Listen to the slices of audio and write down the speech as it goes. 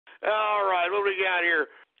All right, what do we got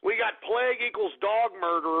here? We got plague equals dog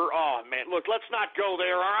murderer. Oh, man, look, let's not go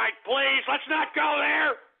there, all right? Please, let's not go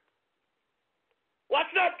there.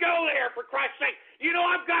 Let's not go there, for Christ's sake. You know,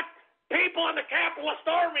 I've got people in the capitalist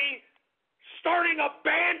army starting a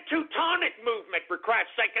ban Teutonic movement, for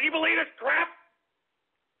Christ's sake. Can you believe this crap?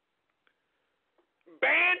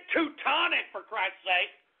 Ban Teutonic, for Christ's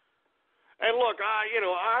sake. And look,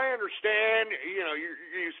 I understand,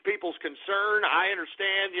 these people's concern. I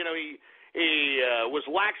understand, he was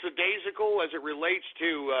lackadaisical as it relates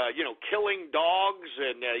to, killing dogs.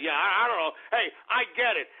 And, I don't know. Hey, I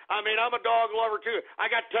get it. I mean, I'm a dog lover, too. I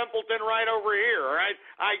got Templeton right over here, all right?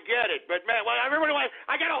 I get it. But, man, everybody,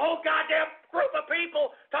 I got a whole goddamn group of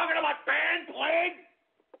people talking about ban plague.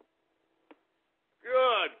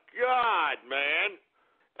 Good God, man.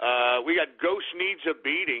 We got Ghost needs a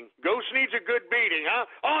beating. Ghost needs a good beating, huh?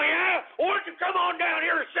 Oh, yeah? Why don't you come on down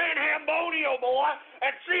here to San Hambonio, boy, and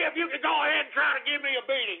see if you can go ahead and try to give me a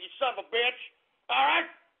beating, you son of a bitch. All right?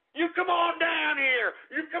 You come on down here.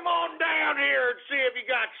 You come on down here and see if you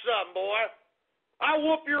got something, boy. I'll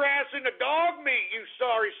whoop your ass into dog meat, you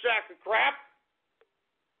sorry sack of crap.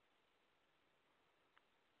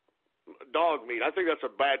 Dog meat. I think that's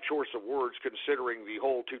a bad choice of words considering the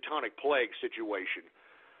whole Teutonic plague situation.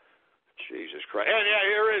 Jesus Christ. And yeah,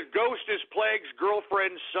 here is Ghost is Plague's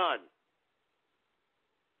girlfriend's son.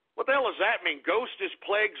 What the hell does that mean? Ghost is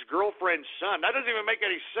Plague's girlfriend's son. That doesn't even make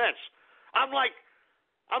any sense. I'm like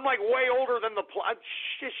way older than the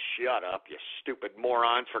just shut up, you stupid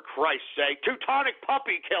morons, for Christ's sake. Teutonic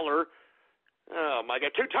puppy killer. Oh my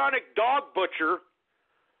God. Teutonic dog butcher.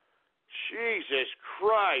 Jesus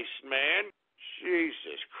Christ, man.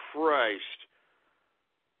 Jesus Christ.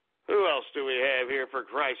 Who else do we have here, for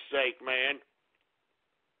Christ's sake, man?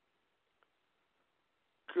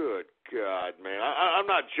 Good God, man. I'm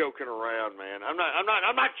not joking around, man. I'm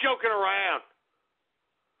not joking around.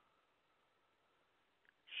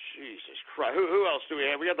 Jesus Christ. Who else do we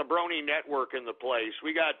have? We got the Brony Network in the place.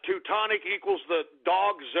 We got Teutonic equals the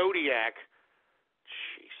dog Zodiac.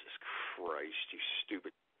 Jesus Christ, you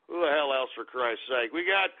stupid. Who the hell else, for Christ's sake? We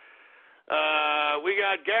got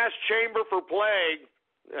gas chamber for plague.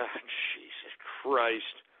 Oh, Jesus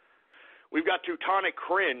Christ. We've got Teutonic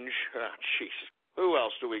cringe. Oh, Jesus. Who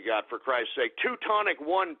else do we got, for Christ's sake? Teutonic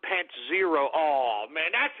 1 Pence 0. Oh,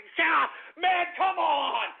 man, man, come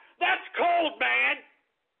on. That's cold, man.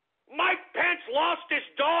 Mike Pence lost his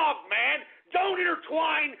dog, man. Don't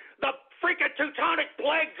intertwine the freaking Teutonic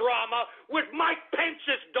plague drama with Mike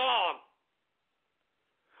Pence's dog.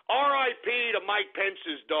 R.I.P. to Mike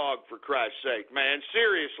Pence's dog, for Christ's sake, man.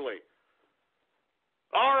 Seriously.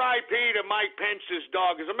 R.I.P. to Mike Pence's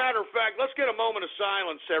dog. As a matter of fact, let's get a moment of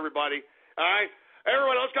silence, everybody. All right?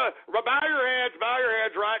 Everybody, let's go. Bow your heads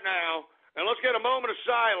right now, and let's get a moment of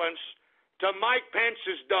silence to Mike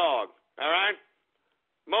Pence's dog. All right?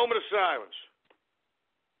 Moment of silence.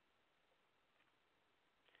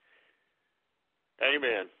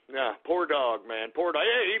 Amen. Yeah, poor dog, man. Poor dog.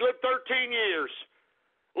 Hey, he lived 13 years.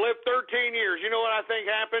 Lived 13 years. You know what I think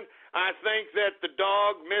happened? I think that the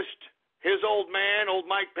dog missed his old man, old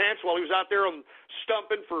Mike Pence, while he was out there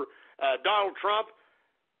stumping for Donald Trump.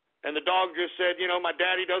 And the dog just said, my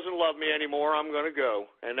daddy doesn't love me anymore. I'm going to go.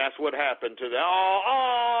 And that's what happened to them.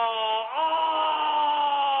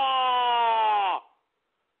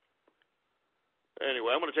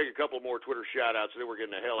 Anyway, I'm going to take a couple more Twitter shout-outs, and then we're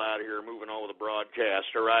getting the hell out of here and moving on with the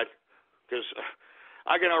broadcast, all right? Because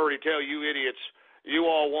I can already tell you idiots, you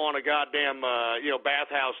all want a goddamn,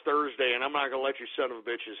 bathhouse Thursday, and I'm not going to let you son of a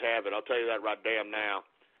bitches have it. I'll tell you that right damn now.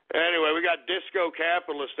 Anyway, we got Disco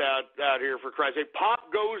Capitalist out here, for Christ's sake.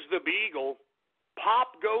 Pop goes the Beagle.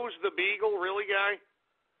 Pop goes the Beagle? Really, guy?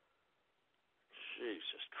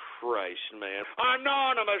 Jesus Christ, man.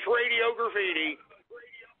 Anonymous Radio Graffiti.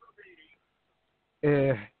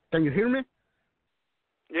 Can you hear me?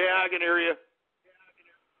 Yeah, I can hear you.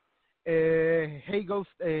 Hey, Ghost,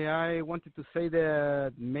 I wanted to say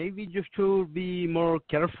that maybe you should be more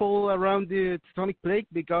careful around the Teutonic plague,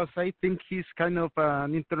 because I think he's kind of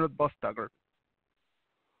an internet butt stalker.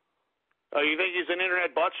 You think he's an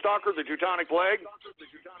internet butt stalker, the Teutonic plague?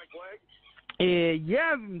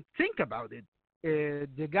 Yeah, think about it.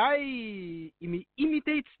 The guy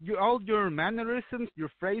imitates all your mannerisms, your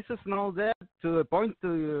phrases, and all that, to the point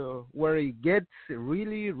where it gets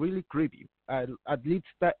really, really creepy. At least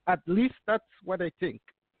that's what I think.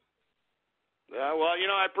 Well,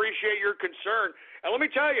 I appreciate your concern. And let me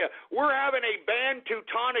tell you, we're having a ban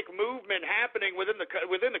Teutonic movement happening within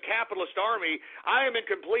the capitalist army. I am in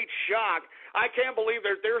complete shock. I can't believe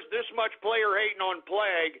there's this much player hating on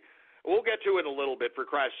plague. We'll get to it in a little bit, for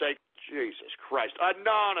Christ's sake. Jesus Christ.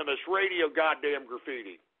 Anonymous radio goddamn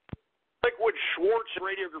graffiti. Liquid Schwartz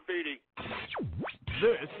radio graffiti.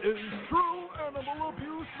 This is True Animal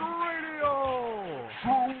Abuse Radio!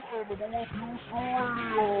 True Animal Abuse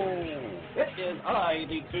Radio! It is I,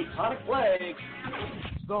 the Teutonic Plague.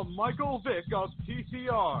 The Michael Vick of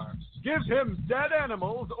TCR. Give him dead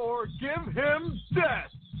animals or give him death!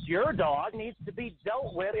 Your dog needs to be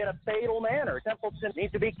dealt with in a fatal manner. Templeton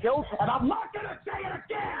needs to be killed, and I'm not going to say it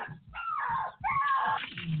again!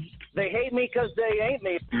 They hate me because they ain't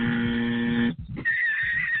me.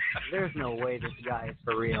 There's no way this guy is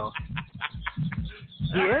for real.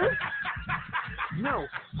 He is? No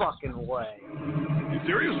fucking way. You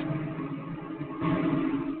serious?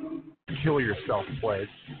 Kill yourself, Plague.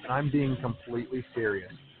 And I'm being completely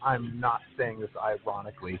serious. I'm not saying this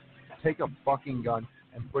ironically. Take a fucking gun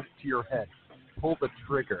and put it to your head. Pull the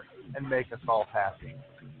trigger and make us all happy.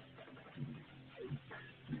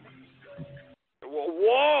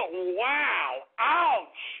 Whoa, wow,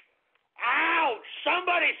 ouch, ouch,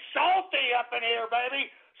 somebody's salty up in here,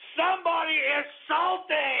 baby. Somebody is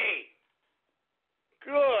salty.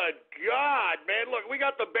 Good God, man. Look, we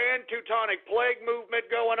got the banned Teutonic Plague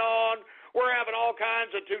movement going on. We're having all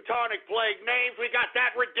kinds of Teutonic Plague names. We got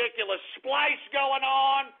that ridiculous splice going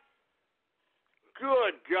on.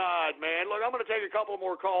 Good God, man. Look, I'm going to take a couple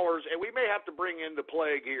more callers, and we may have to bring in the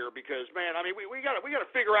Plague here because, man, I mean, we got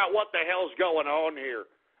to figure out what the hell's going on here.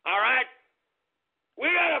 All right? We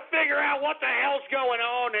got to figure out what the hell's going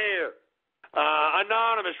on here.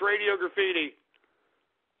 Anonymous radio graffiti.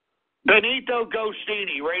 Benito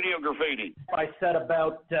Ghostini radio graffiti. I said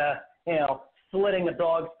about, slitting a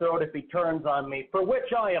dog's throat if he turns on me, for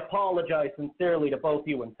which I apologize sincerely to both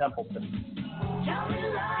you and Templeton. Tell me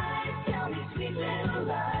lies, tell me sweet little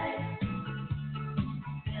lies.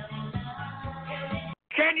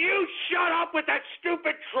 Can you shut up with that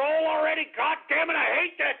stupid troll already? God damn it, I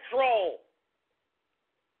hate that troll.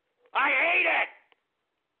 I hate it.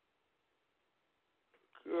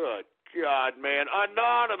 Good God, man.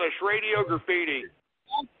 Anonymous radio graffiti.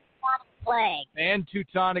 Plague. Ban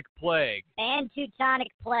Teutonic Plague. Ban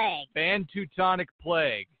Teutonic Plague. Ban Teutonic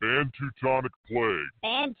Plague. Ban Teutonic Plague.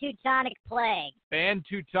 Ban Teutonic Plague. Ban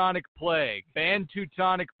Teutonic Plague. Ban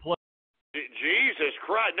Teutonic Plague. Jesus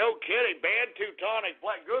Christ, no kidding. Ban Teutonic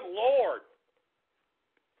Plague. Good Lord.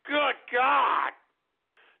 Good God.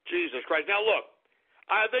 Jesus Christ. Now, look,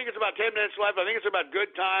 I think it's about 10 minutes left. I think it's about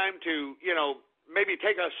good time to, maybe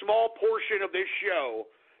take a small portion of this show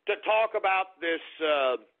to talk about this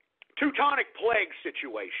Teutonic Plague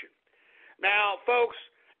situation. Now, folks,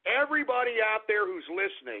 everybody out there who's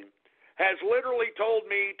listening has literally told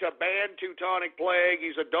me to ban Teutonic Plague.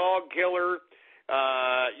 He's a dog killer.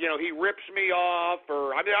 He rips me off.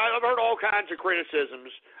 I've heard all kinds of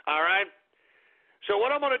criticisms, all right? So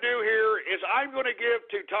what I'm going to do here is I'm going to give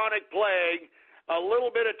Teutonic Plague a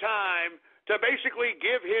little bit of time to basically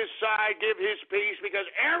give his side, give his piece, because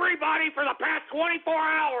everybody for the past 24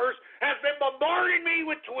 hours has been bombarding me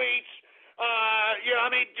with tweets,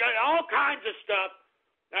 all kinds of stuff,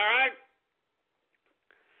 all right?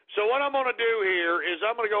 So what I'm going to do here is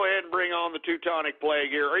I'm going to go ahead and bring on the Teutonic Plague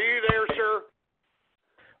here. Are you there, sir?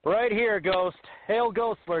 Right here, Ghost. Hail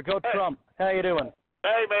Ghostler. Go Trump. How you doing?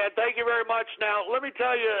 Hey, man, thank you very much. Now, let me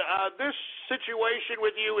tell you, this situation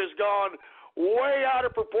with you has gone way out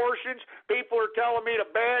of proportions. People are telling me to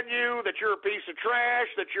ban you, that you're a piece of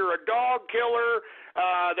trash, that you're a dog killer,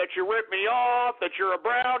 that you rip me off, that you're a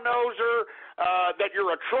brown noser, that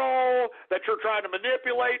you're a troll, that you're trying to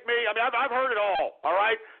manipulate me. I mean, I've heard it all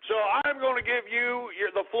right? So I'm going to give you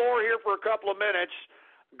the floor here for a couple of minutes.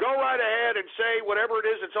 Go right ahead and say whatever it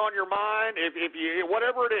is that's on your mind. If you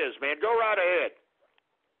whatever it is, man, go right ahead.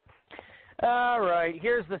 All right,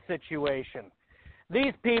 here's the situation.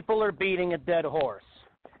 These people are beating a dead horse,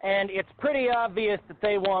 and it's pretty obvious that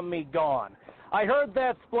they want me gone. I heard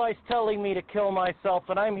that splice telling me to kill myself,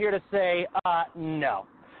 and I'm here to say, no.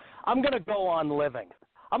 I'm going to go on living.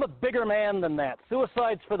 I'm a bigger man than that.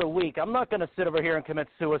 Suicide's for the weak. I'm not going to sit over here and commit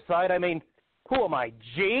suicide. I mean, who am I,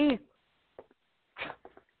 G?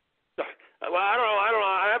 Well, I don't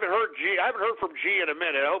know. I haven't heard from G in a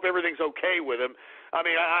minute. I hope everything's okay with him. I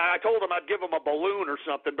mean, I told him I'd give him a balloon or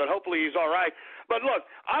something, but hopefully he's all right. But look,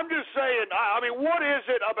 I'm just saying, I mean, what is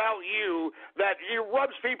it about you that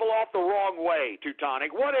rubs people off the wrong way,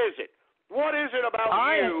 Teutonic? What is it? What is it about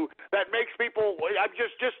you that makes people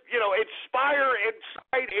just inspire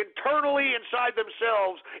internally inside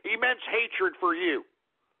themselves immense hatred for you?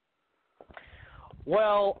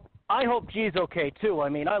 Well, I hope G's okay too. I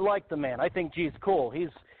mean, I like the man. I think G's cool. He's,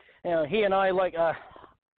 he and I like.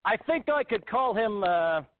 I think I could call him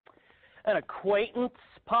an acquaintance,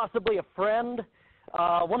 possibly a friend.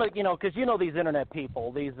 Because these internet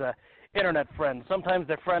people, these internet friends. Sometimes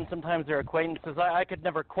they're friends, sometimes they're acquaintances. I could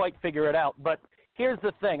never quite figure it out. But here's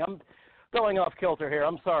the thing. I'm going off kilter here.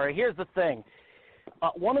 I'm sorry. Here's the thing.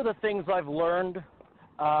 One of the things I've learned,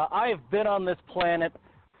 I have been on this planet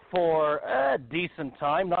for a decent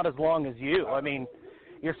time, not as long as you. I mean,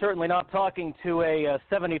 you're certainly not talking to a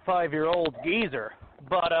 75-year-old geezer.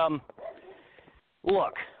 But,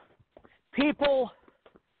 look, people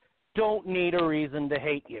don't need a reason to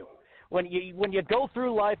hate you. When you go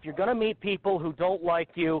through life, you're going to meet people who don't like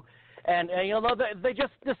you, and they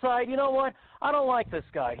just decide, you know what, I don't like this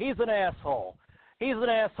guy. He's an asshole. He's an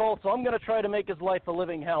asshole, so I'm going to try to make his life a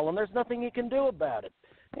living hell, and there's nothing you can do about it.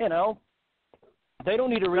 They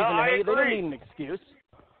don't need a reason to hate you. They don't need an excuse.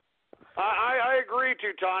 I agree,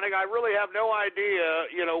 Teutonic. I really have no idea,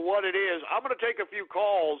 what it is. I'm going to take a few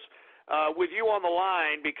calls with you on the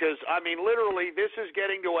line because, literally this is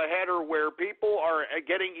getting to a header where people are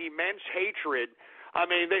getting immense hatred.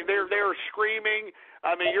 They're screaming.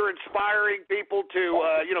 You're inspiring people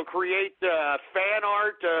to, create fan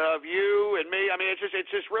art of you and me.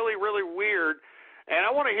 It's just really, really weird. And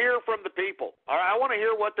I want to hear from the people. All right, I want to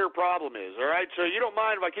hear what their problem is. All right, so you don't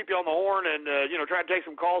mind if I keep you on the horn and try to take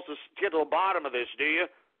some calls to get to the bottom of this, do you?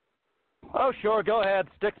 Oh, sure. Go ahead.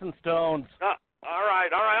 Sticks and stones. All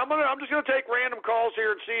right. I'm just gonna take random calls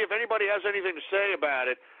here and see if anybody has anything to say about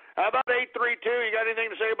it. How about 832? You got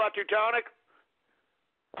anything to say about Teutonic?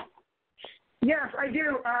 Yes, I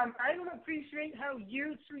do. I don't appreciate how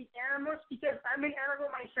you treat animals because I'm an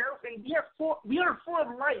animal myself, and we are full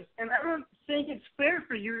of life, and I don't think it's fair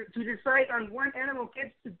for you to decide on one animal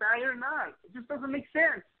gets to die or not. It just doesn't make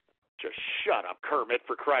sense. Just shut up, Kermit,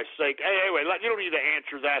 for Christ's sake. Hey, anyway, you don't need to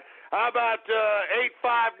answer that. How about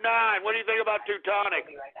 859? What do you think about Teutonic?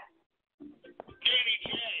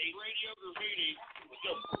 KDJ, Radio Graffiti. What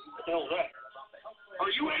the hell is that?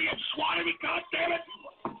 Are you idiots swatting me, goddammit?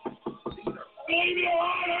 Leave me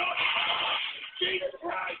alone! Jesus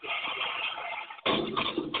Christ! You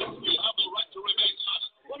have the right to remain silent.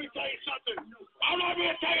 Let me tell you something. I'm not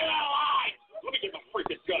going to tell you that lie. Let me get my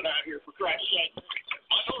freaking gun out of here, for Christ's sake.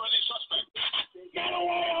 Minority suspect. Get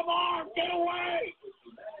away, I'm armed! Get away!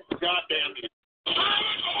 Goddamn you.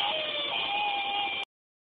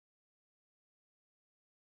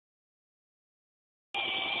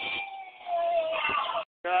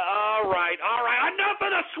 All right. Enough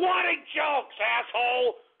of the swatting jokes,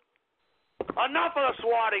 asshole. Enough of the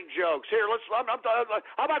swatting jokes. Here,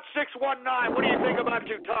 how about 619? What do you think about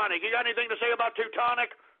Teutonic? You got anything to say about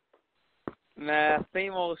Teutonic? Nah,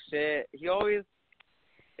 same old shit. He always,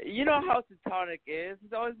 you know how Teutonic is.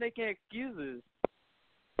 He's always making excuses.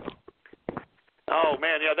 Oh,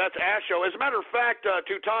 man, yeah, that's Asho. As a matter of fact,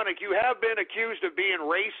 Teutonic, you have been accused of being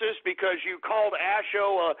racist because you called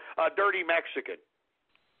Asho a dirty Mexican.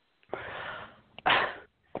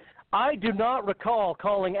 I do not recall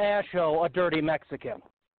calling Asho a dirty Mexican.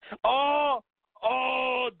 Oh,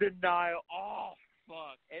 denial. Oh,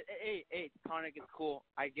 fuck. Hey, Teutonic is cool.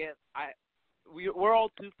 I guess we're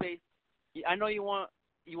all two-faced. I know you want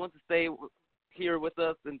to stay here with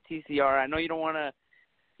us in TCR. I know you want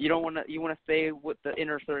to stay with the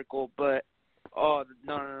inner circle, but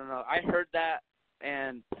no. I heard that,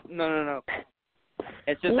 and no.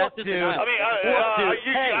 It's just that's just denial.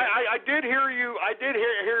 I did hear you. I did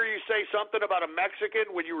hear you say something about a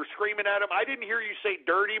Mexican when you were screaming at him. I didn't hear you say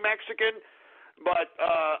dirty Mexican, but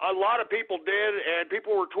a lot of people did, and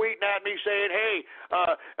people were tweeting at me saying, "Hey,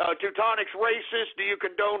 Teutonic's racist. Do you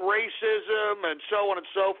condone racism?" and so on and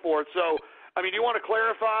so forth. So, do you want to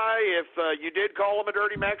clarify if you did call him a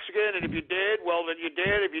dirty Mexican, and if you did, well, then you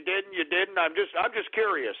did. If you didn't, you didn't. I'm just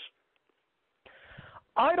curious.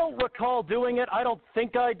 I don't recall doing it. I don't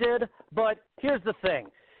think I did. But here's the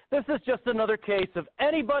thing. This is just another case of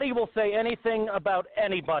anybody will say anything about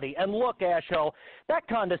anybody. And look, Asho, that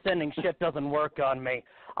condescending shit doesn't work on me.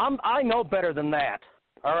 I know better than that.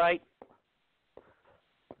 All right?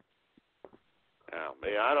 Oh,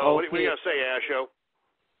 man, I don't know. What are you going to say, Asho?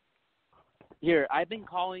 Here, I've been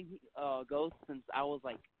calling ghosts since I was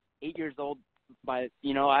like 8 years old. I've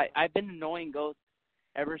been annoying ghosts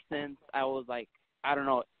ever since I was like,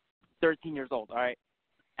 13 years old, all right?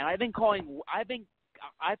 And I've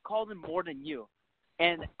called him more than you.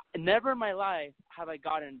 And never in my life have I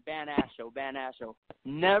gotten ban Asho.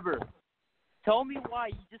 Never. Tell me why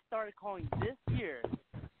you just started calling this year,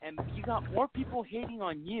 and you got more people hating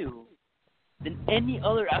on you than any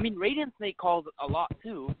other. Radiant Snake calls a lot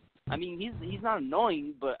too. He's not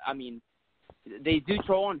annoying, but they do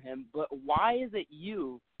troll on him. But why is it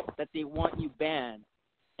you that they want you banned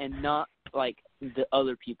and not like the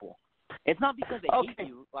other people? It's not because they Okay. hate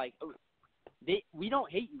you. Like, we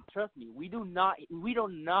don't hate you. Trust me. We do not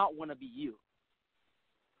want to be you.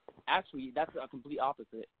 Actually, that's a complete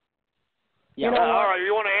opposite. Yeah. You know all what? right,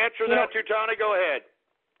 you want to answer You that, Teutonic? Go ahead.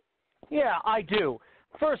 Yeah, I do.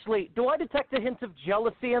 Firstly, do I detect a hint of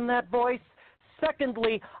jealousy in that voice?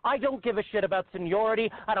 Secondly, I don't give a shit about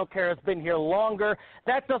seniority. I don't care if it's been here longer.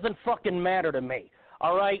 That doesn't fucking matter to me.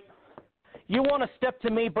 All right? You want to step to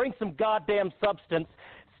me, bring some goddamn substance.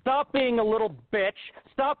 Stop being a little bitch.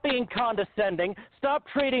 Stop being condescending. Stop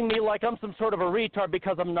treating me like I'm some sort of a retard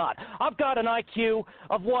because I'm not. I've got an IQ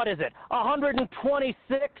of, what is it,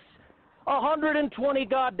 126? 120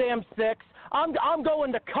 goddamn 6. I'm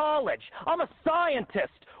going to college. I'm a scientist.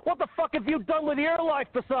 What the fuck have you done with your life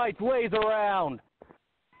besides laze around?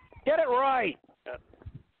 Get it right.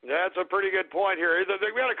 That's a pretty good point here.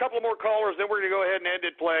 We got a couple more callers, then we're going to go ahead and end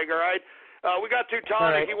it, Plague, all right? We got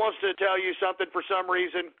Teutonic. Right. He wants to tell you something for some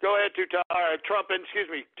reason. Go ahead, Trumpin.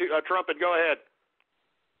 Trumpin, go ahead.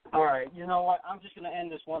 All right, you know what? I'm just going to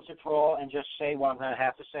end this once and for all and just say what I'm going to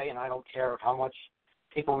have to say, and I don't care how much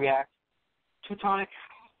people react. Teutonic,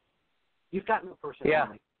 you've got no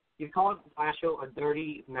personality. You call Blasio a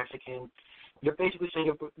dirty Mexican. You're basically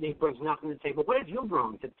saying he brings nothing to the table. What have you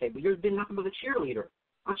brought to the table? You've been nothing but a cheerleader.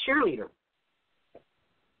 A cheerleader.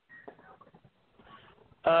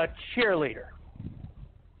 Cheerleader.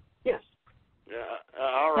 Yes. Yeah.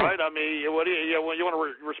 All right. I mean, what do you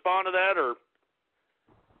want to respond to that, or?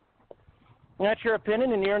 That's your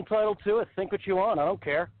opinion, and you're entitled to it. Think what you want. I don't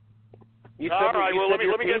care. All right. Well, let me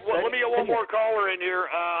get piece. one more caller in here.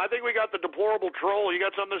 I think we got the deplorable troll. You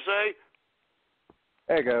got something to say?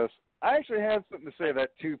 Hey, Ghost. I actually have something to say to that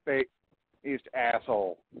two-faced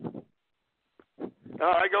asshole. All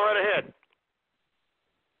right. Go right ahead.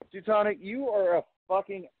 Teutonic, you are a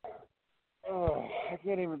fucking... I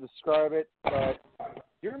can't even describe it, but do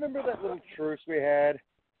you remember that little truce we had?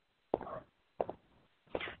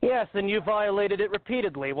 Yes, and you violated it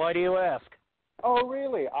repeatedly. Why do you ask? Oh,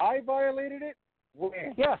 really? I violated it?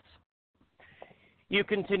 When? Yes. You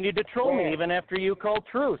continued to troll me even after you called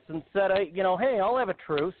truce and said, hey, I'll have a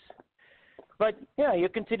truce. But, yeah, you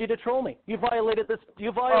continued to troll me. You violated this.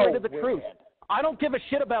 You violated the truce. I don't give a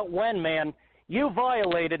shit about when, man. You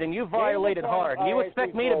violated, and you violated hard. You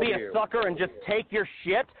expect me to be a sucker and just take your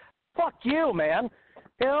shit? Fuck you, man.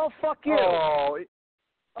 Fuck you. Oh,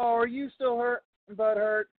 are you still hurt?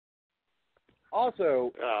 Butthurt?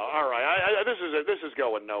 Also, all right. This is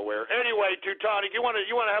going nowhere. Anyway, Teutonic, you want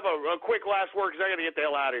to have a quick last word because I got to get the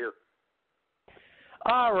hell out of here.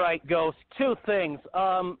 All right, Ghost. Two things.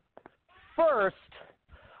 First,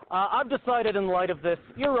 I've decided in light of this,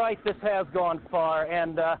 you're right, this has gone far,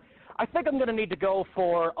 and I think I'm going to need to go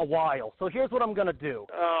for a while. So here's what I'm going to do.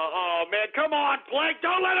 Oh, man, come on, Blake.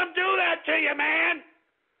 Don't let him do that to you, man.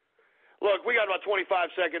 Look, we got about 25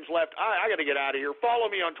 seconds left. I got to get out of here. Follow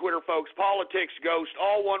me on Twitter, folks. Politics Ghost,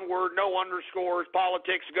 all one word, no underscores.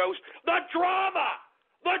 Politics Ghost. The drama.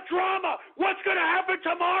 What's going to happen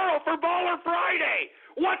tomorrow for Baller Friday?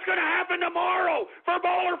 What's going to happen tomorrow for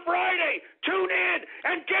Baller Friday? Tune in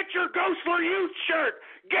and get your Ghostler Youth shirt.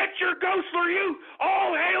 Get your Ghostler Youth.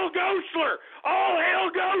 All hail Ghostler. All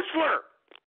hail Ghostler.